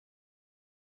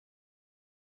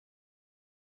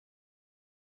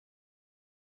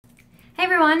Hey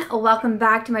everyone, welcome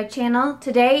back to my channel.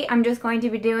 Today I'm just going to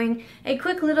be doing a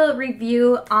quick little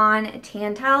review on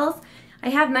tan towels. I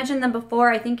have mentioned them before.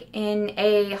 I think in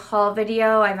a haul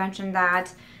video I mentioned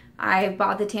that I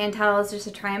bought the tan towels just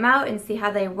to try them out and see how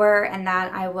they were, and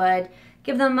that I would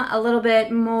give them a little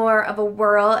bit more of a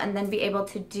whirl and then be able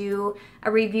to do a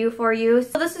review for you.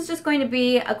 So this is just going to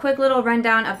be a quick little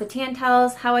rundown of the tan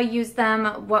towels, how I used them,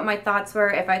 what my thoughts were,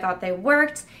 if I thought they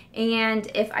worked, and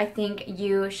if I think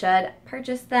you should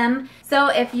purchase them. So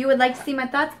if you would like to see my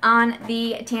thoughts on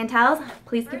the tan towels,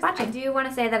 please keep watching. I do want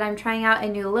to say that I'm trying out a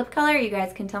new lip color. You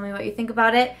guys can tell me what you think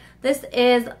about it. This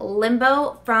is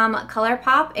Limbo from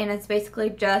ColourPop, and it's basically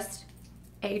just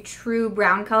a true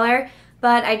brown color.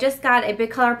 But I just got a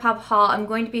big ColourPop haul. I'm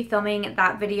going to be filming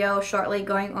that video shortly,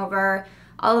 going over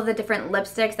all of the different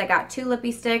lipsticks. I got 2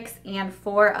 lippy sticks and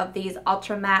 4 of these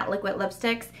ultra matte liquid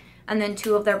lipsticks, and then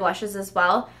 2 of their blushes as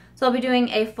well. So I'll be doing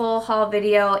a full haul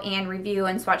video and review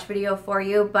and swatch video for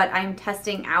you, but I'm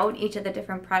testing out each of the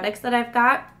different products that I've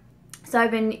got. So I've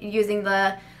been using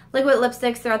the liquid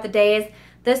lipsticks throughout the days.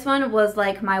 This one was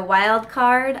like my wild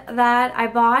card that I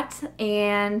bought,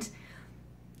 and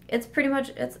it's pretty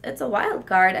much, it's a wild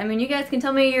card. I mean, you guys can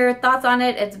tell me your thoughts on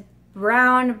it. It's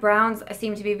brown. Browns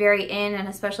seem to be very in, and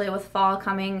especially with fall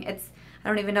coming, I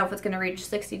don't even know if it's going to reach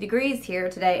 60 degrees here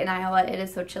today in Iowa. It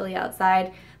is so chilly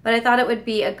outside. But I thought it would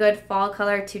be a good fall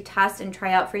color to test and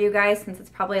try out for you guys, since it's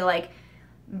probably like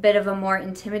a bit of a more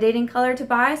intimidating color to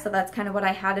buy. So that's kind of what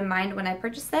I had in mind when I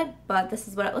purchased it. But this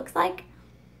is what it looks like.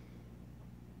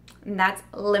 And that's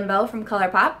Limbo from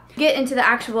ColourPop. To get into the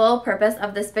actual purpose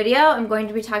of this video, I'm going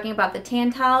to be talking about the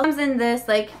tan towel. It comes in this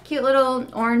like cute little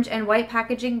orange and white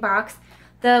packaging box.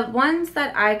 The ones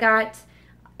that I got,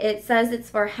 it says it's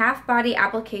for half body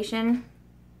application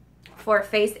for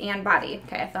face and body.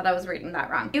 Okay, I thought I was reading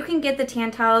that wrong. You can get the tan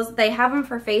towels. They have them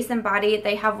for face and body.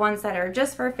 They have ones that are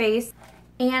just for face.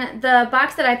 And the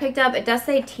box that I picked up, it does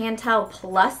say Tan Towel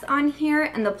Plus on here,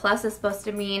 and the plus is supposed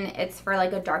to mean it's for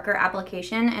like a darker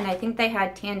application, and I think they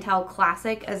had Tan Towel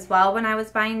Classic as well when I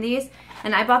was buying these.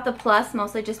 And I bought the plus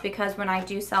mostly just because when I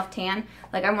do self-tan,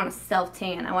 like I want to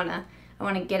self-tan, I want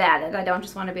to get at it. I don't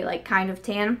just want to be like kind of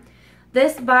tan.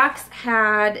 This box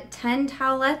had 10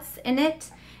 towelettes in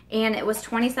it, and it was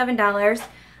 $27.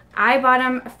 I bought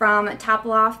them from Top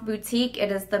Loft Boutique. It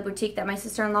is the boutique that my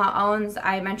sister-in-law owns.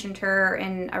 I mentioned her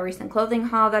in a recent clothing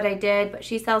haul that I did, but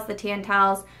she sells the tan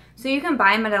towels. So you can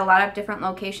buy them at a lot of different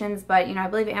locations, but you know, I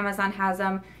believe Amazon has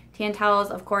them. Tan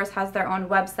Towels, of course, has their own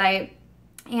website.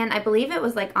 And I believe it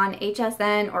was like on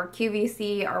HSN or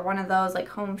QVC or one of those like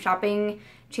home shopping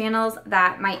channels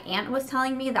that my aunt was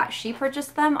telling me that she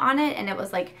purchased them on it, and it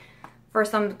was like for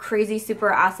some crazy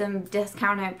super awesome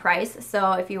discounted price.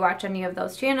 So if you watch any of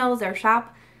those channels or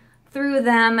shop through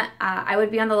them, I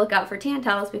would be on the lookout for tan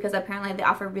towels, because apparently they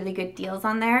offer really good deals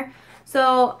on there.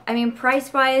 So I mean,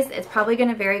 price wise, it's probably going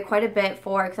to vary quite a bit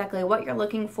for exactly what you're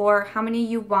looking for, how many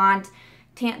you want.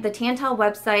 The Tan Towel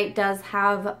website does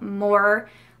have more,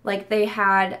 like they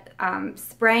had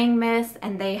spraying mist,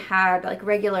 and they had like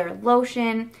regular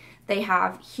lotion. They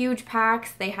have huge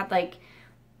packs. They had like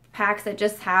packs that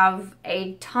just have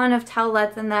a ton of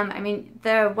towelettes in them. I mean,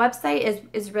 the website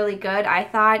is really good, I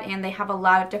thought, and they have a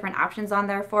lot of different options on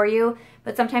there for you,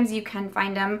 but sometimes you can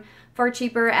find them for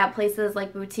cheaper at places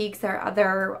like boutiques or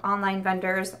other online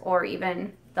vendors, or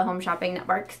even the home shopping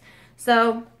networks.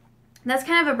 So that's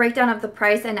kind of a breakdown of the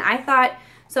price, and I thought,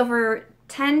 so for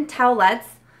 10 towelettes,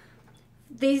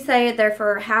 these say they're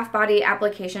for half body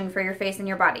application for your face and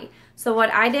your body. So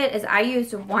what I did is I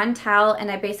used one towel,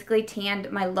 and I basically tanned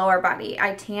my lower body.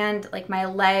 I tanned like my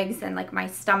legs and like my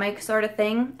stomach sort of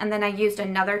thing. And then I used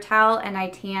another towel, and I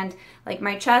tanned like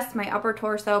my chest, my upper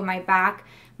torso, my back,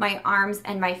 my arms,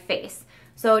 and my face.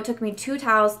 So it took me 2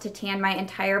 towels to tan my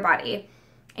entire body.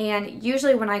 And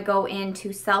usually when I go in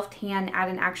to self-tan at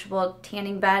an actual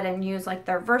tanning bed and use like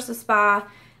their VersaSpa,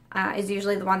 is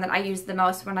usually the one that I use the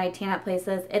most when I tan at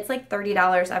places. It's like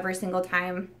 $30 every single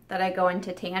time that I go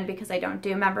into tan, because I don't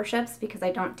do memberships, because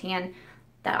I don't tan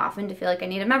that often to feel like I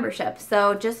need a membership.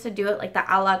 So just to do it like the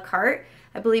a la carte,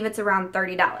 I believe it's around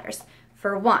 $30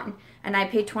 for one. And I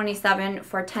paid $27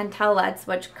 for 10 towelettes,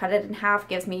 which cut it in half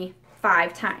gives me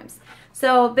 5 times.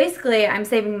 So basically I'm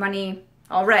saving money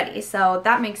already, so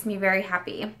that makes me very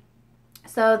happy.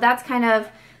 So that's kind of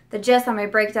the gist on my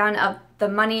breakdown of the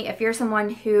money. If you're someone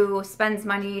who spends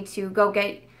money to go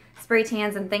get spray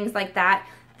tans and things like that,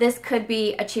 this could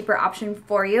be a cheaper option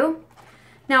for you.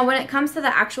 Now, when it comes to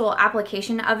the actual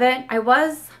application of it,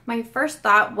 my first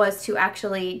thought was to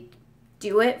actually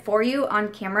do it for you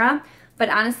on camera, but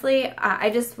honestly, I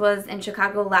just was in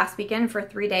Chicago last weekend for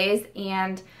 3 days,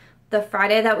 and the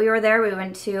Friday that we were there, we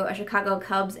went to a Chicago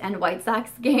Cubs and White Sox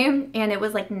game, and it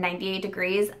was like 98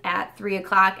 degrees at 3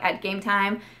 o'clock at game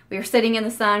time. We were sitting in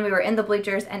the sun, we were in the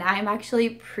bleachers, and I'm actually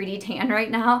pretty tan right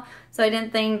now, so I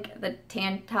didn't think the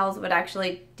tan towels would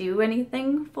actually do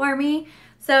anything for me.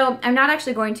 So I'm not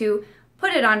actually going to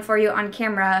put it on for you on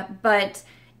camera, but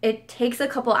it takes a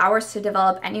couple hours to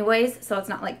develop anyways, so it's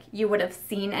not like you would have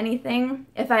seen anything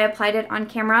if I applied it on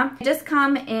camera. It just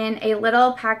come in a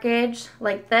little package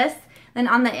like this. Then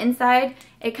on the inside,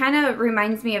 it kind of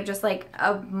reminds me of just like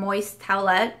a moist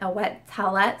towelette, a wet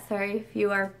towelette. Sorry if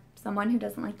you are someone who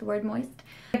doesn't like the word moist.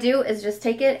 What you do is just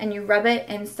take it and you rub it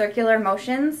in circular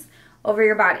motions over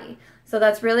your body. So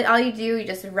that's really all you do. You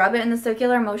just rub it in the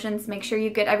circular motions, make sure you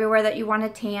get everywhere that you want to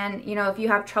tan. You know, if you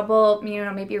have trouble, you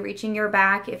know, maybe reaching your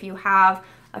back, if you have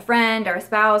a friend or a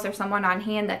spouse or someone on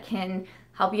hand that can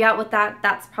help you out with that,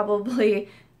 that's probably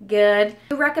good.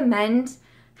 I recommend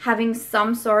having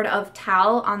some sort of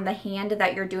towel on the hand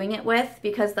that you're doing it with,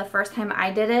 because the first time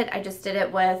I did it, I just did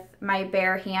it with my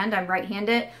bare hand. I'm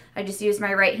right-handed. I just used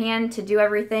my right hand to do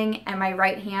everything, and my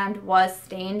right hand was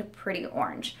stained pretty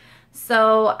orange.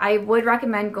 So I would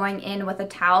recommend going in with a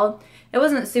towel. It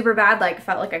wasn't super bad, like I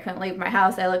felt like I couldn't leave my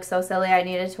house. I looked so silly I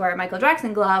needed to wear a Michael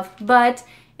Jackson glove, but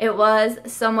it was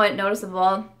somewhat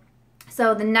noticeable.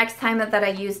 So the next time that I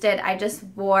used it, I just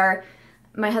wore,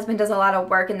 my husband does a lot of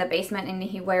work in the basement and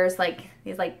he wears like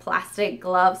these like plastic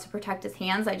gloves to protect his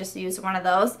hands. I just used one of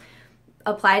those,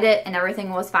 applied it, and everything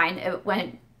was fine. It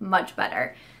went much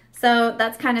better. So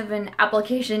that's kind of an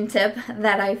application tip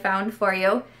that I found for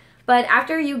you. But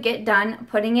after you get done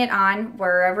putting it on,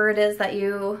 wherever it is that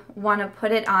you want to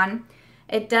put it on,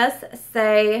 it does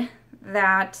say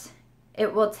that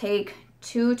it will take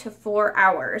 2 to 4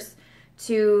 hours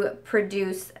to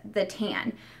produce the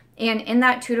tan. And in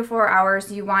that 2 to 4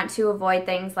 hours, you want to avoid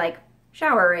things like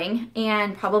showering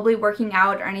and probably working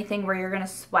out or anything where you're going to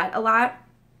sweat a lot.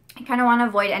 You kind of want to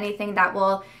avoid anything that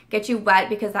will get you wet,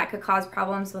 because that could cause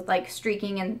problems with like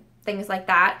streaking and things like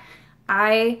that.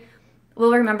 I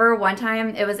will remember one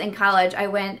time, it was in college, I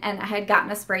went and I had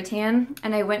gotten a spray tan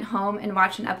and I went home and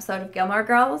watched an episode of Gilmore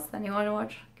Girls. Anyone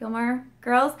watch Gilmore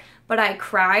Girls? But I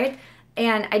cried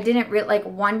and I didn't like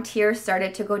one tear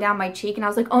started to go down my cheek and I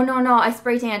was like, oh no, I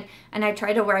spray tanned, and I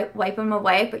tried to wipe them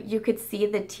away, but you could see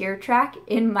the tear track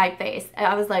in my face. And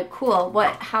I was like, cool,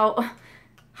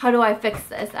 how do I fix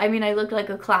this? I mean, I looked like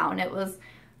a clown. It was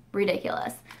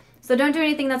ridiculous. So don't do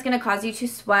anything that's going to cause you to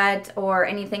sweat or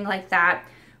anything like that.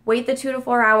 Wait the 2 to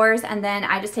 4 hours, and then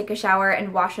I just take a shower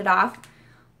and wash it off.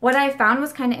 What I found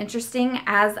was kind of interesting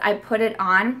as I put it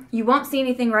on. You won't see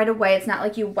anything right away. It's not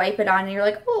like you wipe it on and you're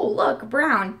like, oh, look,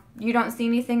 brown. You don't see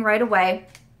anything right away.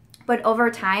 But over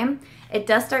time, it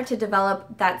does start to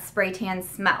develop that spray tan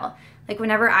smell. Like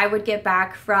whenever I would get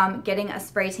back from getting a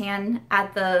spray tan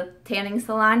at the tanning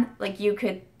salon, like you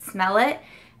could smell it.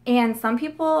 And some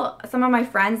people, some of my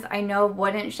friends I know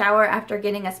wouldn't shower after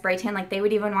getting a spray tan. Like they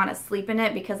would even want to sleep in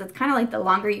it, because it's kind of like the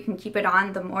longer you can keep it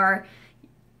on, the more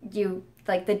you,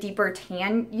 like the deeper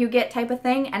tan you get type of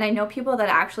thing. And I know people that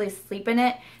actually sleep in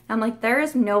it. And I'm like, there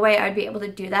is no way I'd be able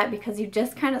to do that, because you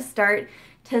just kind of start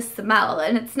to smell.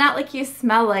 And it's not like you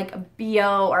smell like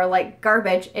BO or like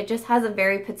garbage. It just has a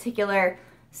very particular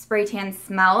spray tan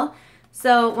smell.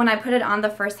 So when I put it on the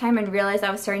first time and realized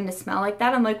I was starting to smell like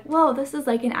that, I'm like, whoa, this is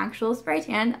like an actual spray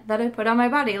tan that I put on my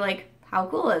body. Like, how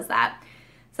cool is that?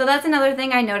 So that's another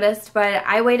thing I noticed, but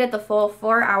I waited the full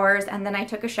 4 hours and then I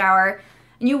took a shower.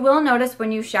 And you will notice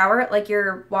when you shower, like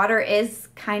your water is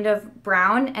kind of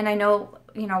brown. And I know,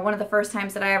 you know, one of the first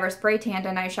times that I ever spray tanned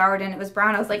and I showered and it was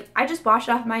brown, I was like, I just washed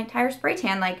off my entire spray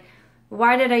tan. Like,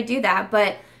 why did I do that?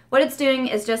 But what it's doing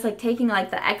is just like taking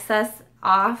like the excess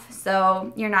off,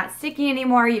 so you're not sticky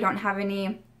anymore, you don't have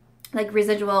any like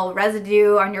residual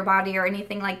residue on your body or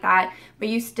anything like that, but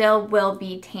you still will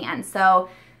be tan. So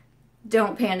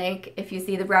don't panic if you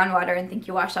see the brown water and think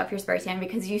you washed off your spray tan,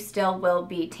 because you still will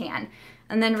be tan.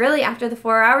 And then really after the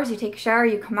 4 hours, you take a shower,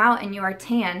 you come out and you are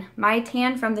tan. My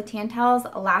tan from the tan towels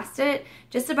lasted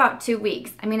just about 2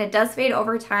 weeks. I mean, it does fade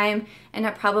over time and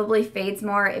it probably fades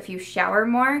more if you shower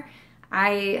more.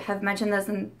 I have mentioned this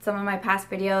in some of my past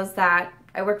videos that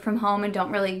I work from home and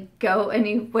don't really go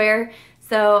anywhere.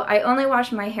 So I only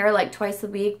wash my hair like twice a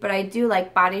week, but I do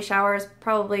like body showers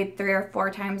probably 3 or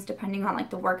 4 times depending on like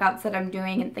the workouts that I'm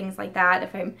doing and things like that.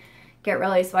 If I get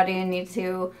really sweaty and need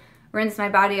to rinse my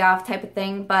body off type of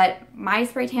thing. But my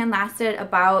spray tan lasted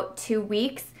about 2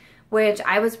 weeks, which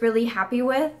I was really happy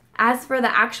with. As for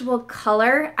the actual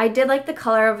color, I did like the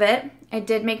color of it. It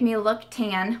did make me look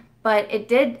tan, but it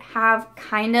did have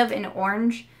kind of an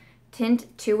orange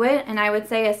tint to it. And I would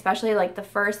say especially like the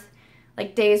first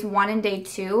like days 1 and day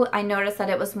 2, I noticed that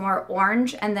it was more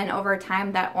orange, and then over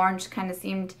time that orange kind of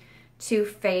seemed to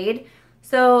fade.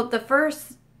 So the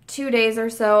first 2 days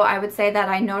or so, I would say that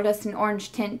I noticed an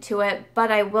orange tint to it,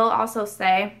 but I will also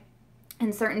say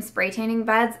in certain spray tanning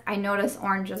beds, I noticed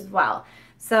orange as well.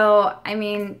 So, I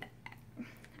mean,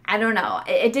 I don't know.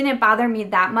 It didn't bother me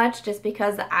that much just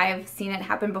because I've seen it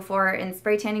happen before in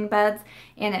spray tanning beds,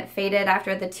 and it faded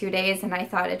after the 2 days, and I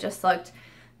thought it just looked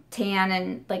tan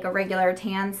and like a regular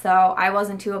tan, so I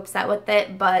wasn't too upset with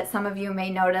it, but some of you may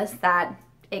notice that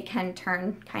it can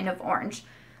turn kind of orange.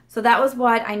 So that was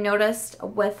what I noticed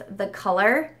with the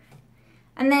color.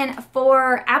 And then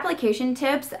for application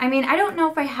tips, I mean, I don't know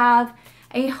if I have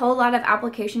a whole lot of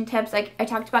application tips. Like I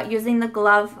talked about using the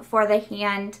glove for the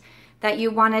hand that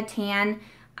you want to tan.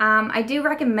 I do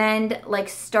recommend like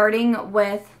starting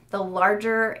with the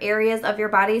larger areas of your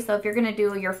body. So if you're going to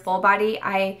do your full body,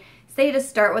 I say to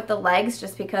start with the legs,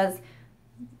 just because,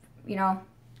 you know,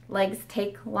 legs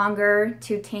take longer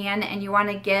to tan, and you want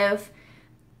to give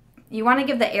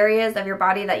the areas of your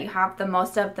body that you have the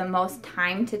most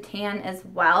time to tan as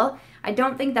well. I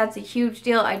don't think that's a huge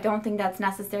deal. I don't think that's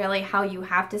necessarily how you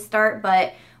have to start,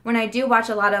 but when I do watch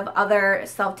a lot of other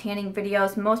self-tanning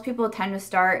videos, most people tend to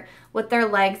start with their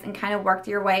legs and kind of work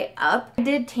your way up. I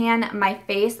did tan my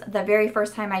face the very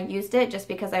first time I used it, just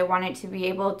because I wanted to be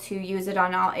able to use it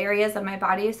on all areas of my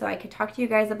body so I could talk to you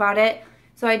guys about it.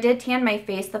 So I did tan my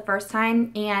face the first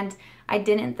time, and I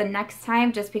didn't the next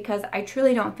time, just because I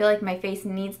truly don't feel like my face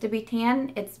needs to be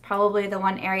tan. It's probably the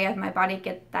one area of my body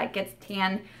that gets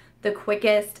tan the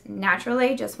quickest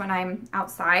naturally, just when I'm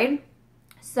outside.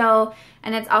 So,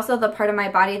 and it's also the part of my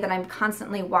body that I'm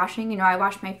constantly washing. You know, I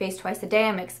wash my face twice a day.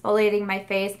 I'm exfoliating my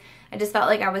face. I just felt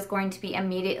like I was going to be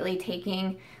immediately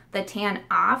taking the tan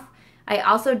off. I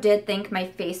also did think my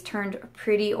face turned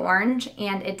pretty orange,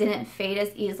 and it didn't fade as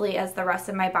easily as the rest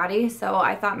of my body. So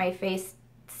I thought my face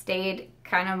stayed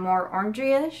kind of more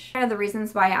orangey-ish. One of the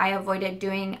reasons why I avoided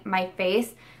doing my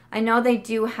face, I know they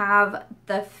do have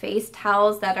the face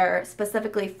towels that are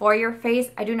specifically for your face.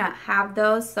 I do not have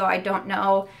those, so I don't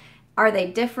know, are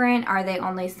they different? Are they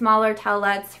only smaller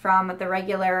towelettes from the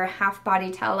regular half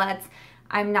body towelettes?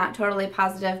 I'm not totally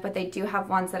positive, but they do have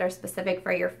ones that are specific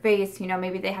for your face. You know,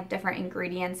 maybe they have different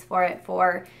ingredients for it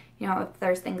for, you know, if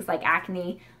there's things like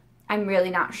acne. I'm really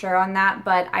not sure on that,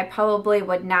 but I probably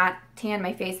would not tan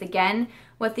my face again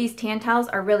with these tan towels,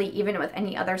 or really even with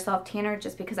any other self-tanner,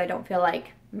 just because I don't feel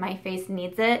like my face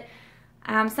needs it.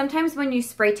 Sometimes when you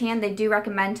spray tan, they do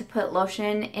recommend to put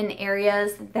lotion in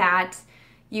areas that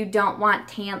you don't want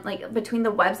tan, like between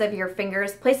the webs of your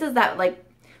fingers, places that like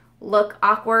look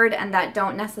awkward and that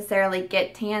don't necessarily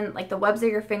get tan, like the webs of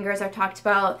your fingers are talked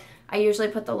about. I usually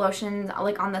put the lotion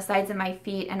like on the sides of my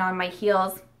feet and on my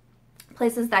heels,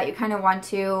 places that you kind of want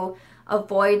to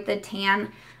avoid the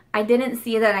tan. I didn't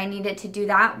see that I needed to do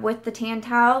that with the tan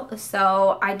towel,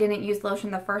 so I didn't use lotion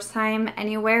the first time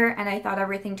anywhere, and I thought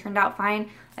everything turned out fine.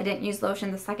 I didn't use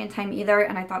lotion the second time either,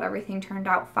 and I thought everything turned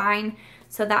out fine.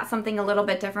 So that's something a little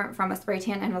bit different from a spray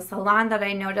tan in a salon that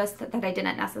I noticed that I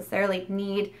didn't necessarily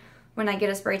need. When I get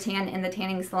a spray tan in the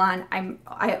tanning salon,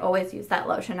 I always use that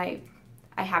lotion. I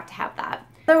have to have that.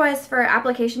 Otherwise, for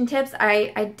application tips,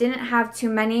 I didn't have too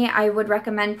many. I would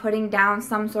recommend putting down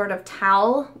some sort of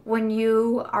towel when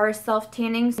you are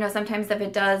self-tanning. You know, sometimes if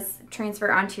it does transfer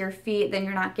onto your feet, then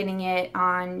you're not getting it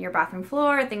on your bathroom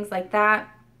floor, things like that.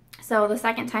 So the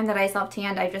second time that I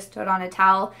self-tanned, I just stood on a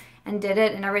towel and did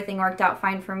it, and everything worked out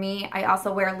fine for me. I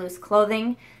also wear loose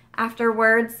clothing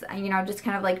afterwards, you know, just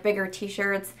kind of like bigger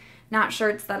t-shirts. Not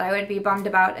shirts that I would be bummed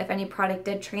about if any product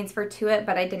did transfer to it,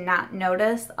 but I did not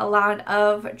notice a lot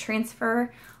of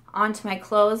transfer onto my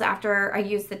clothes after I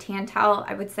used the tan towel.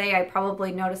 I would say I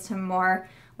probably noticed him more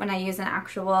when I use an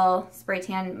actual spray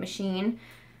tan machine.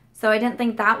 So I didn't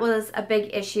think that was a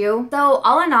big issue. So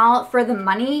all in all, for the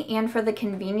money and for the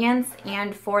convenience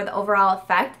and for the overall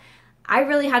effect, I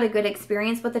really had a good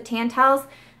experience with the tan towels.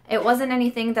 It wasn't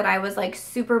anything that I was like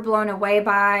super blown away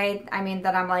by. I mean,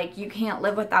 that I'm like, you can't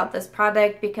live without this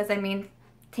product, because I mean,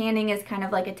 tanning is kind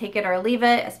of like a take it or leave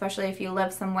it, especially if you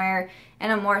live somewhere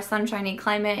in a more sunshiny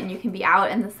climate and you can be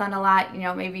out in the sun a lot. You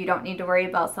know, maybe you don't need to worry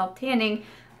about self-tanning.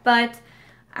 But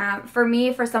for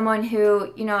me, for someone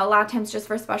who, you know, a lot of times just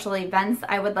for special events,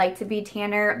 I would like to be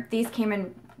tanner, these came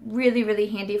in really, really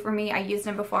handy for me. I used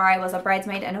them before I was a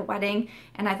bridesmaid in a wedding,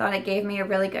 and I thought it gave me a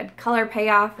really good color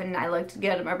payoff, and I looked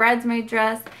good in my bridesmaid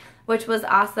dress, which was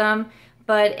awesome.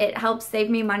 but it helps save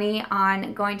me money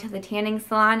on going to the tanning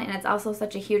salon, and it's also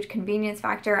such a huge convenience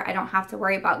factor. I don't have to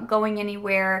worry about going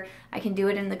anywhere. I can do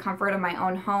it in the comfort of my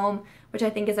own home, which I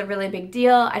think is a really big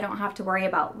deal. I don't have to worry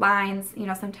about lines, you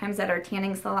know, sometimes at our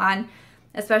tanning salon,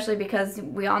 especially because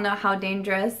we all know how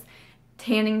dangerous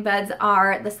tanning beds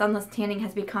are. The sunless tanning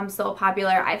has become so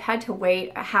popular. I've had to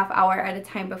wait a half hour at a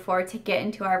time before to get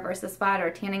into our VersaSpot or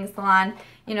tanning salon.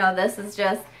 You know, this is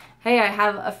just, hey, I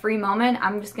have a free moment.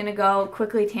 I'm just gonna go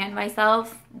quickly tan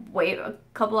myself, wait a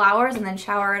couple hours, and then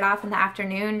shower it off in the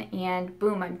afternoon, and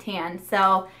boom, I'm tan.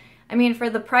 So, I mean,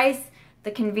 for the price, the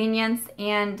convenience,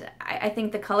 and I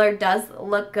think the color does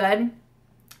look good.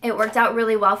 It worked out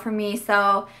really well for me.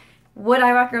 So would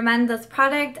I recommend this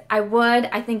product? I would.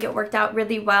 I think it worked out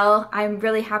really well. I'm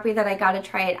really happy that I got to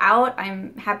try it out.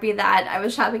 I'm happy that I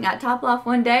was shopping at Top Loft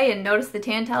one day and noticed the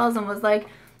tan towels and was like,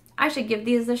 I should give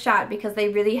these a shot, because they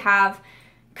really have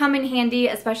come in handy,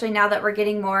 especially now that we're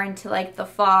getting more into like the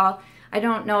fall. I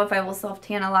don't know if I will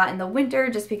self-tan a lot in the winter,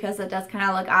 just because it does kind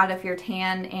of look odd if you're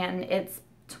tan and it's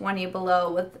 20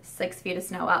 below with 6 feet of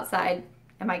snow outside.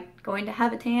 Am I going to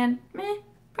have a tan? Meh,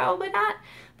 probably not.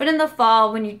 But in the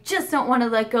fall, when you just don't want to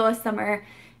let go of summer,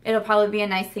 it'll probably be a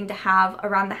nice thing to have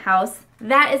around the house.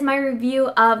 That is my review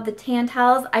of the tan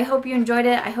towels. I hope you enjoyed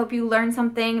it. I hope you learned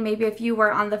something. Maybe if you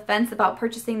were on the fence about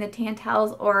purchasing the tan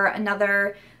towels or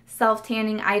another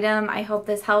self-tanning item, I hope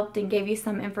this helped and gave you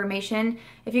some information.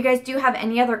 If you guys do have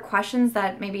any other questions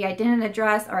that maybe I didn't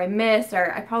address or I missed,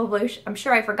 or I'm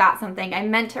sure I forgot something. I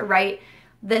meant to write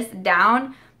this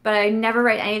down, but I never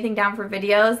write anything down for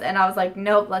videos, and I was like,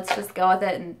 nope, let's just go with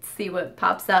it and see what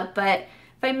pops up. But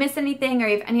if I miss anything or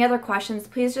you have any other questions,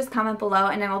 please just comment below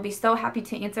and I will be so happy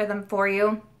to answer them for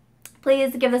you.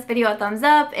 Please give this video a thumbs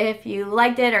up if you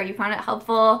liked it or you found it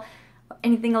helpful,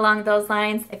 anything along those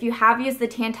lines. If you have used the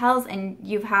tan towels and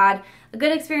you've had a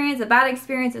good experience, a bad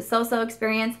experience, a so-so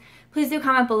experience, please do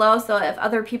comment below, so if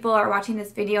other people are watching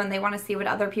this video and they want to see what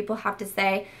other people have to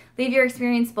say, leave your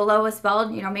experience below as well,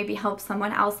 you know, maybe help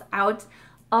someone else out.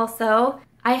 Also,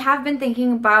 I have been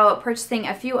thinking about purchasing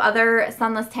a few other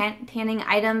sunless tanning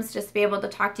items just to be able to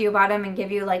talk to you about them and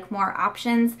give you like more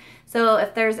options. So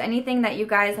if there's anything that you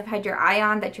guys have had your eye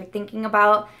on that you're thinking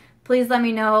about, please let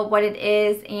me know what it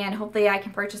is, and hopefully I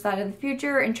can purchase that in the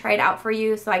future and try it out for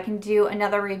you so I can do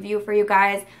another review for you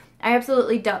guys. I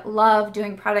absolutely love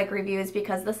doing product reviews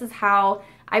because this is how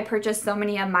I purchase so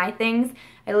many of my things.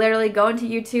 I literally go into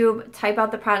YouTube, type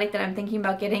out the product that I'm thinking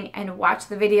about getting, and watch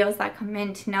the videos that come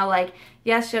in to know, like,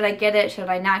 yes, should I get it, should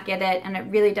I not get it, and it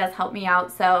really does help me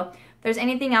out. So if there's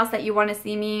anything else that you want to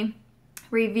see me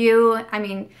review, I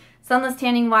mean, sunless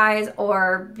tanning wise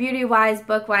or beauty wise,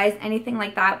 book wise, anything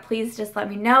like that, please just let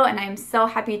me know, and I am so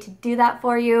happy to do that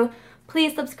for you.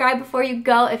 Please subscribe before you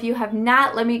go if you have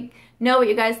not. Let me know what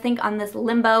you guys think on this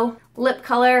Limbo lip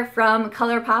color from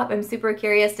ColourPop. I'm super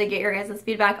curious to get your guys'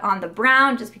 feedback on the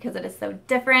brown just because it is so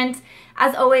different.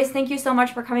 As always, thank you so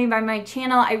much for coming by my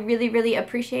channel. I really, really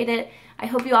appreciate it. I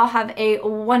hope you all have a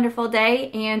wonderful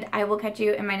day, and I will catch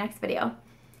you in my next video.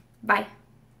 Bye.